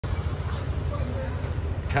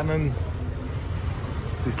Cannon.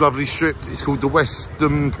 This lovely strip. It's called the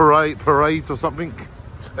Western Parade or something.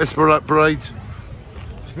 Esperate Parade.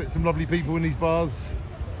 Just met some lovely people in these bars.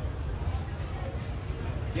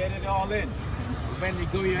 Get it all in. When you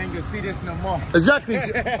go, you ain't gonna see this no more. Exactly.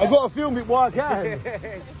 I've got to film it while I can.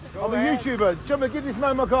 I'm a YouTuber. Chumma, give this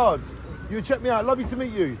man my cards. You check me out. Lovely to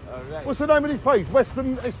meet you. All right. What's the name of this place?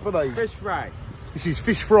 Western Esplanade. Fish Fry. This is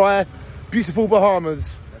Fish Fry, beautiful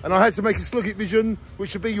Bahamas. And I had to make a slug it vision, which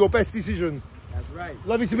should be your best decision. That's right.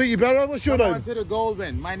 Lovely to meet you, brother. What's your name? Come on to the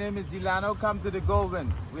Goldwyn. My name is Delano. Come to the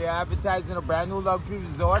Goldwyn. We are advertising a brand new luxury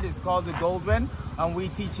resort. It's called the Goldwyn. And we're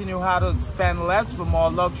teaching you how to spend less for more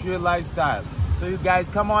luxury lifestyle. So you guys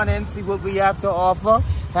come on in, see what we have to offer.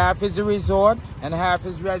 Half is a resort and half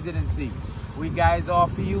is residency. We guys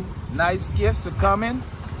offer you nice gifts for coming,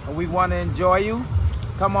 and we want to enjoy you.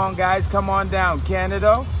 Come on guys, come on down.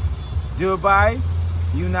 Canada, Dubai,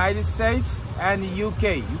 United States, and the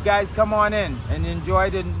UK. You guys come on in and enjoy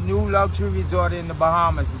the new luxury resort in the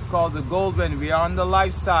Bahamas. It's called the Goldwyn. We are on the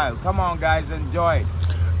lifestyle. Come on guys, enjoy.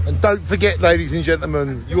 And don't forget, ladies and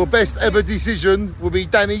gentlemen, your best ever decision will be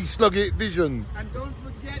Danny's Slug It Vision. And don't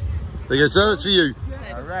forget... There you go, sir. That's for you.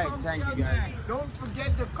 All right, thank you guys. Man. Don't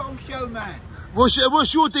forget the conch shell man.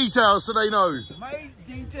 What's your details so they know? My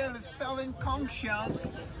detail is selling conch shells,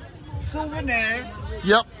 souvenirs,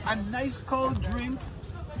 Yep. and nice cold drinks,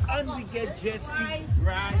 and we get jet ski,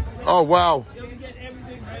 right? Oh, wow. We get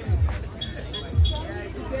everything right.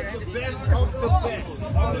 We get the best of the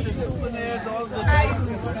best. All of the souvenirs, all of the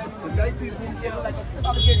guy people get like a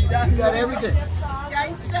fucking done. We got everything.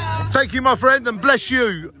 Thank you, my friend, and bless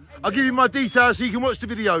you. I'll give you my details so you can watch the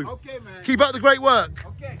video. Okay, man. Keep up the great work.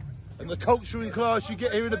 Okay. And the culture and class you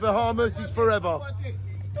get here in the Bahamas is forever.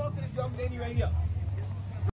 Talk to this young lady right here.